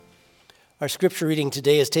Our scripture reading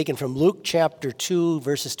today is taken from Luke chapter 2,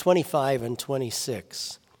 verses 25 and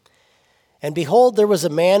 26. And behold, there was a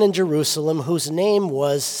man in Jerusalem whose name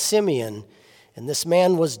was Simeon, and this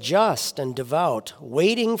man was just and devout,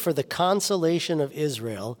 waiting for the consolation of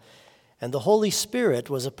Israel, and the Holy Spirit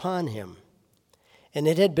was upon him. And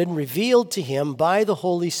it had been revealed to him by the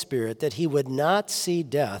Holy Spirit that he would not see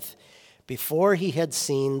death before he had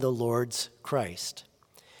seen the Lord's Christ.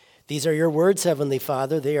 These are your words, Heavenly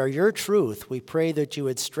Father. They are your truth. We pray that you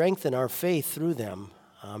would strengthen our faith through them.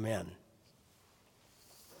 Amen.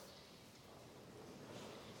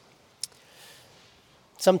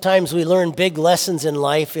 Sometimes we learn big lessons in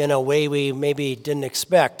life in a way we maybe didn't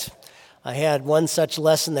expect. I had one such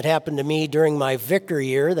lesson that happened to me during my vicar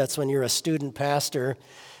year. That's when you're a student pastor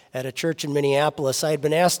at a church in Minneapolis. I had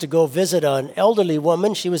been asked to go visit an elderly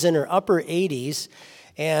woman. She was in her upper 80s.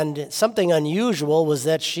 And something unusual was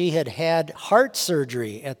that she had had heart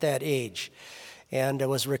surgery at that age and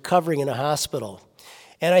was recovering in a hospital.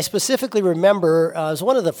 And I specifically remember it was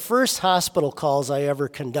one of the first hospital calls I ever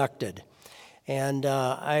conducted. And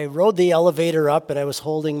I rode the elevator up, and I was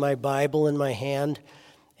holding my Bible in my hand.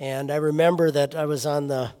 And I remember that I was on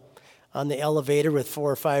the elevator with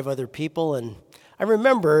 4 or 5 other people. And I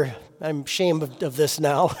remember, I'm ashamed of this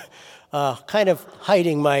now, kind of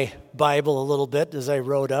hiding my Bible a little bit as I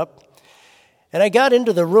rode up. And I got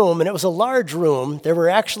into the room, and it was a large room. There were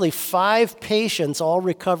actually 5 patients all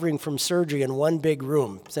recovering from surgery in one big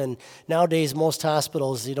room. And nowadays, most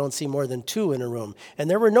hospitals, you don't see more than 2 in a room. And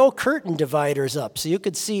there were no curtain dividers up, so you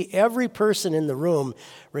could see every person in the room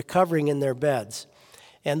recovering in their beds.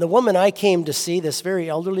 And the woman I came to see, this very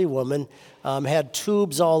elderly woman, had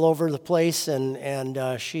tubes all over the place,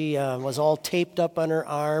 and she was all taped up on her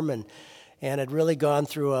arm and had really gone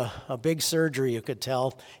through a big surgery, you could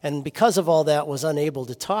tell. And because of all that, was unable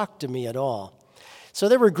to talk to me at all. So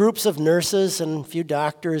there were groups of nurses and a few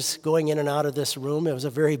doctors going in and out of this room. It was a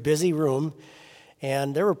very busy room.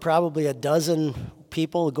 And there were probably a dozen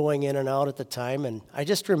people going in and out at the time. And I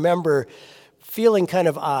just remember feeling kind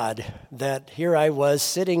of odd that here I was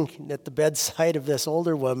sitting at the bedside of this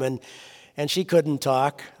older woman, and she couldn't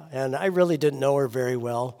talk. And I really didn't know her very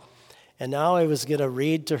well. And now I was going to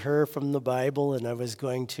read to her from the Bible, and I was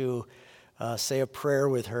going to say a prayer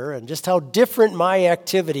with her, and just how different my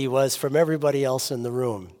activity was from everybody else in the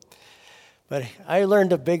room. But I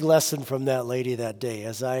learned a big lesson from that lady that day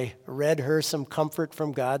as I read her some comfort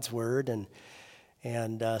from God's Word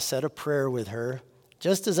and said a prayer with her.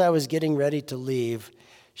 Just as I was getting ready to leave,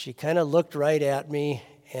 she kind of looked right at me,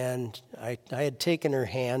 and I had taken her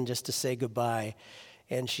hand just to say goodbye.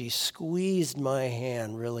 And she squeezed my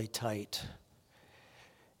hand really tight.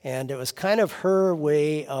 And it was kind of her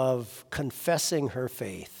way of confessing her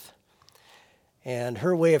faith and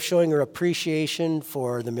her way of showing her appreciation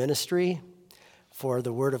for the ministry, for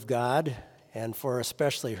the Word of God, and for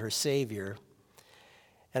especially her Savior.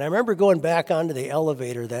 And I remember going back onto the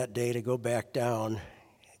elevator that day to go back down,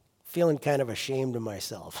 feeling kind of ashamed of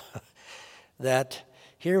myself that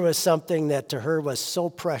here was something that to her was so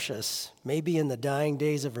precious, maybe in the dying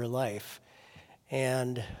days of her life.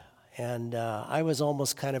 And I was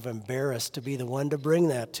almost kind of embarrassed to be the one to bring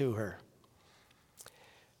that to her.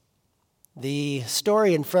 The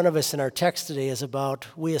story in front of us in our text today is about,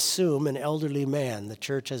 we assume, an elderly man. The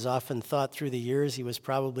church has often thought through the years he was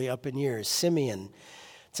probably up in years, Simeon.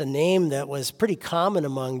 It's a name that was pretty common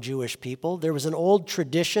among Jewish people. There was an old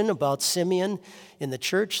tradition about Simeon in the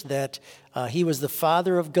church that he was the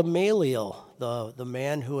father of Gamaliel, the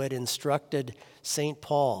man who had instructed St.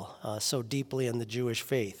 Paul so deeply in the Jewish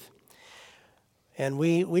faith. And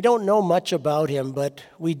we don't know much about him, but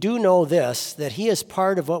we do know this, that he is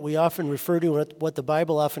part of what we often refer to, what the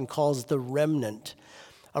Bible often calls the remnant.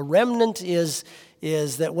 A remnant is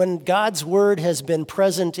that when God's word has been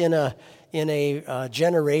present in a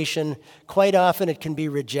generation, quite often it can be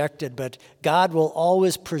rejected, but God will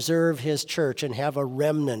always preserve his church and have a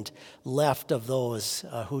remnant left of those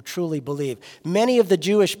who truly believe. Many of the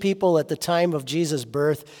Jewish people at the time of Jesus'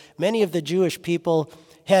 birth, many of the Jewish people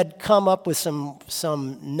had come up with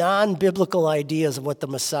some non-biblical ideas of what the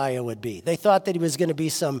Messiah would be. They thought that he was going to be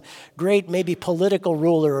some great, maybe political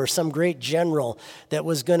ruler or some great general that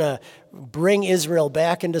was going to bring Israel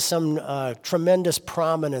back into some tremendous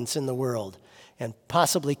prominence in the world and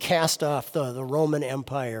possibly cast off the Roman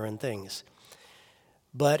Empire and things.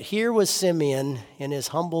 But here was Simeon in his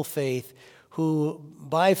humble faith, who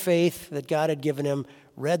by faith that God had given him,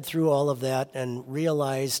 read through all of that and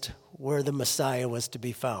realized where the Messiah was to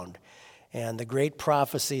be found and the great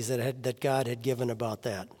prophecies that God had given about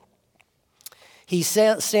that. He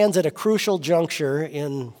stands at a crucial juncture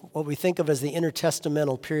in what we think of as the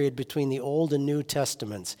intertestamental period between the Old and New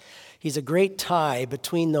Testaments. He's a great tie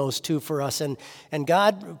between those two for us, and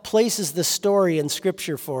God places the story in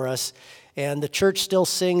Scripture for us, and the church still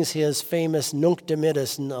sings his famous Nunc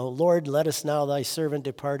Dimittis, "O Lord, let us now thy servant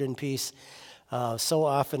depart in peace," so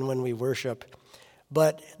often when we worship.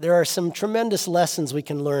 But there are some tremendous lessons we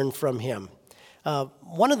can learn from him.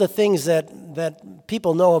 One of the things that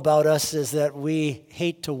people know about us is that we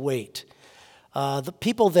hate to wait. The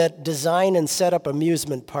people that design and set up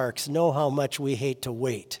amusement parks know how much we hate to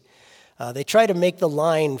wait. They try to make the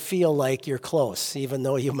line feel like you're close, even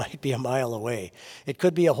though you might be a mile away. It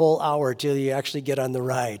could be a whole hour till you actually get on the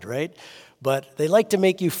ride, right? But they like to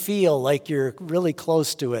make you feel like you're really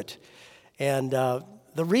close to it. And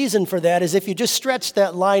the reason for that is if you just stretch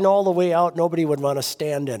that line all the way out, nobody would want to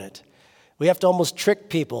stand in it. We have to almost trick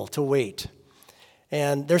people to wait.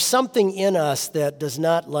 And there's something in us that does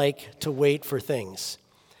not like to wait for things.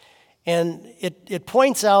 And it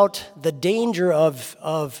points out the danger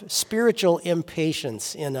of spiritual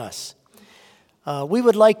impatience in us. We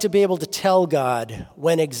would like to be able to tell God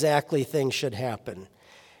when exactly things should happen.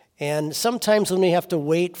 And sometimes when we have to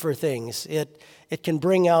wait for things, it can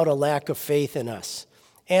bring out a lack of faith in us.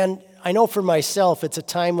 And I know for myself, it's a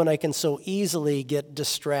time when I can so easily get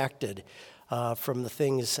distracted from the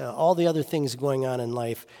things, all the other things going on in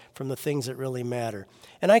life, from the things that really matter.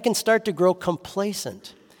 And I can start to grow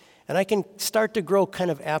complacent. And I can start to grow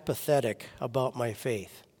kind of apathetic about my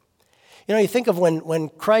faith. You know, you think of when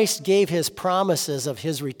Christ gave his promises of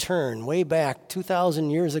his return way back 2,000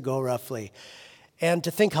 years ago roughly, and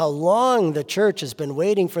to think how long the church has been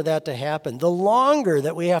waiting for that to happen, the longer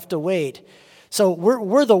that we have to wait. So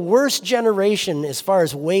we're the worst generation as far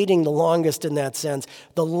as waiting the longest in that sense.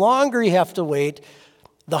 The longer you have to wait,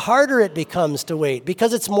 the harder it becomes to wait,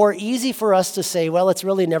 because it's more easy for us to say, well, it's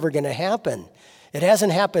really never going to happen. It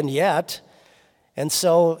hasn't happened yet, and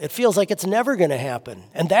so it feels like it's never going to happen.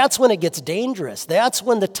 And that's when it gets dangerous. That's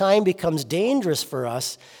when the time becomes dangerous for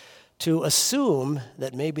us to assume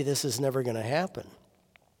that maybe this is never going to happen.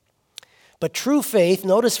 But true faith,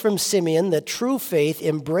 notice from Simeon that true faith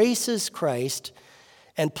embraces Christ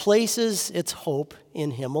and places its hope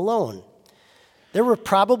in him alone. There were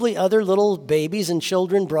probably other little babies and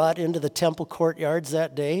children brought into the temple courtyards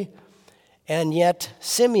that day. And yet,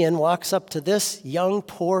 Simeon walks up to this young,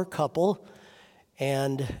 poor couple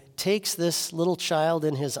and takes this little child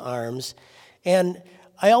in his arms. And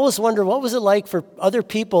I always wonder, what was it like for other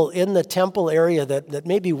people in the temple area that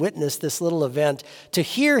maybe witnessed this little event, to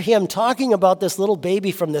hear him talking about this little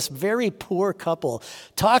baby from this very poor couple,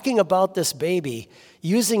 talking about this baby,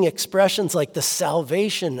 using expressions like the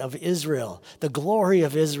salvation of Israel, the glory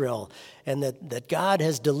of Israel, and that God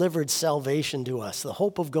has delivered salvation to us, the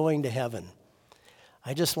hope of going to heaven.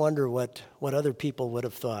 I just wonder what other people would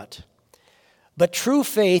have thought. But true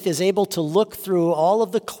faith is able to look through all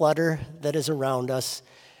of the clutter that is around us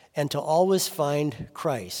and to always find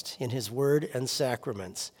Christ in his word and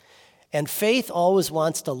sacraments. And faith always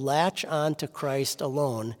wants to latch on to Christ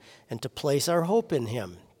alone and to place our hope in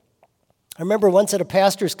him. I remember once at a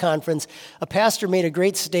pastor's conference, a pastor made a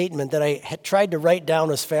great statement that I had tried to write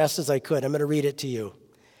down as fast as I could. I'm going to read it to you.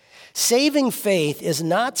 Saving faith is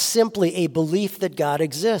not simply a belief that God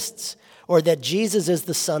exists or that Jesus is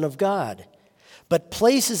the Son of God, but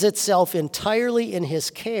places itself entirely in his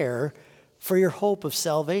care for your hope of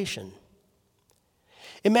salvation.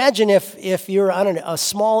 Imagine if you're on a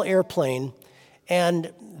small airplane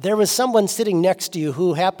and there was someone sitting next to you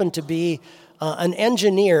who happened to be an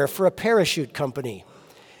engineer for a parachute company.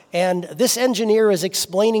 And this engineer is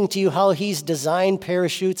explaining to you how he's designed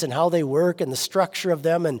parachutes and how they work and the structure of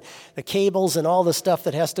them and the cables and all the stuff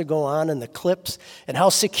that has to go on and the clips and how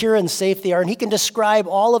secure and safe they are. And he can describe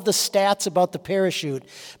all of the stats about the parachute.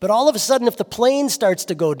 But all of a sudden, if the plane starts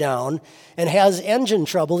to go down and has engine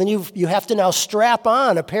trouble and you have to now strap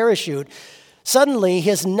on a parachute, suddenly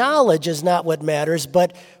his knowledge is not what matters,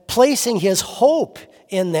 but placing his hope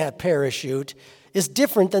in that parachute is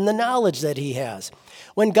different than the knowledge that he has.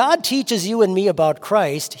 When God teaches you and me about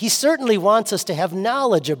Christ, he certainly wants us to have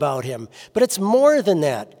knowledge about him, but it's more than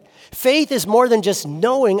that. Faith is more than just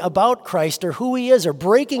knowing about Christ or who he is or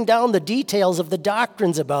breaking down the details of the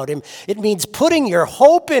doctrines about him. It means putting your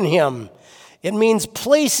hope in him. It means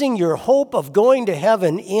placing your hope of going to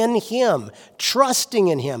heaven in him, trusting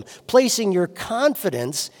in him, placing your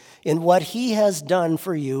confidence in what he has done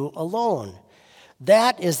for you alone.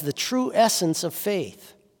 That is the true essence of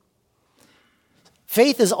faith.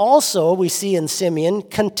 Faith is also, we see in Simeon,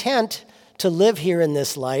 content to live here in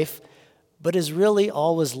this life, but is really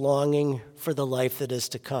always longing for the life that is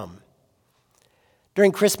to come.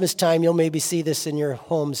 During Christmas time, you'll maybe see this in your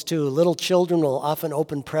homes too. Little children will often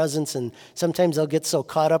open presents, and sometimes they'll get so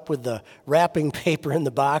caught up with the wrapping paper in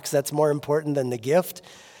the box that's more important than the gift.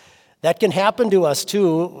 That can happen to us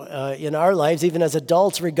too in our lives, even as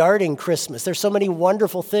adults, regarding Christmas. There's so many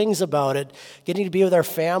wonderful things about it, getting to be with our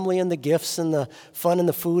family and the gifts and the fun and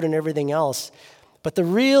the food and everything else. But the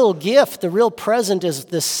real gift, the real present is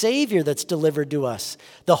the Savior that's delivered to us,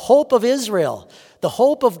 the hope of Israel, the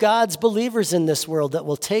hope of God's believers in this world that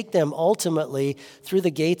will take them ultimately through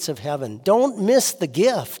the gates of heaven. Don't miss the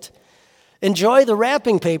gift. Enjoy the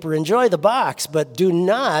wrapping paper, enjoy the box, but do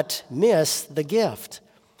not miss the gift.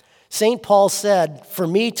 St. Paul said, "For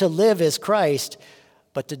me to live is Christ,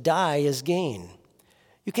 but to die is gain."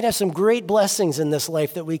 You can have some great blessings in this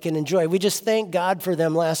life that we can enjoy. We just thank God for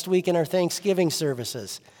them last week in our Thanksgiving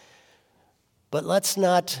services. But let's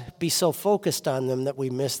not be so focused on them that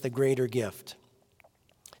we miss the greater gift.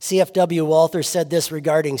 C.F.W. Walther said this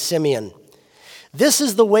regarding Simeon: "This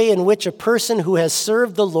is the way in which a person who has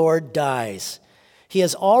served the Lord dies. He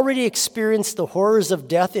has already experienced the horrors of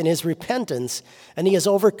death in his repentance, and he has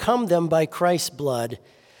overcome them by Christ's blood.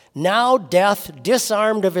 Now death,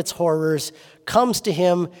 disarmed of its horrors, comes to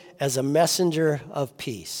him as a messenger of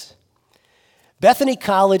peace." Bethany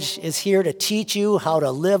College is here to teach you how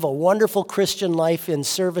to live a wonderful Christian life in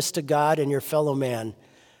service to God and your fellow man.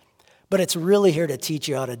 But it's really here to teach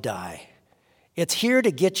you how to die. It's here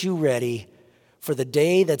to get you ready for the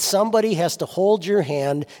day that somebody has to hold your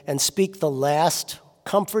hand and speak the last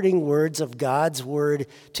comforting words of God's word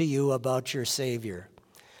to you about your Savior.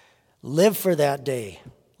 Live for that day.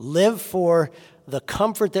 Live for the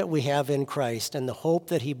comfort that we have in Christ and the hope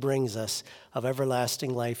that he brings us of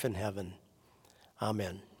everlasting life in heaven.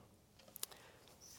 Amen.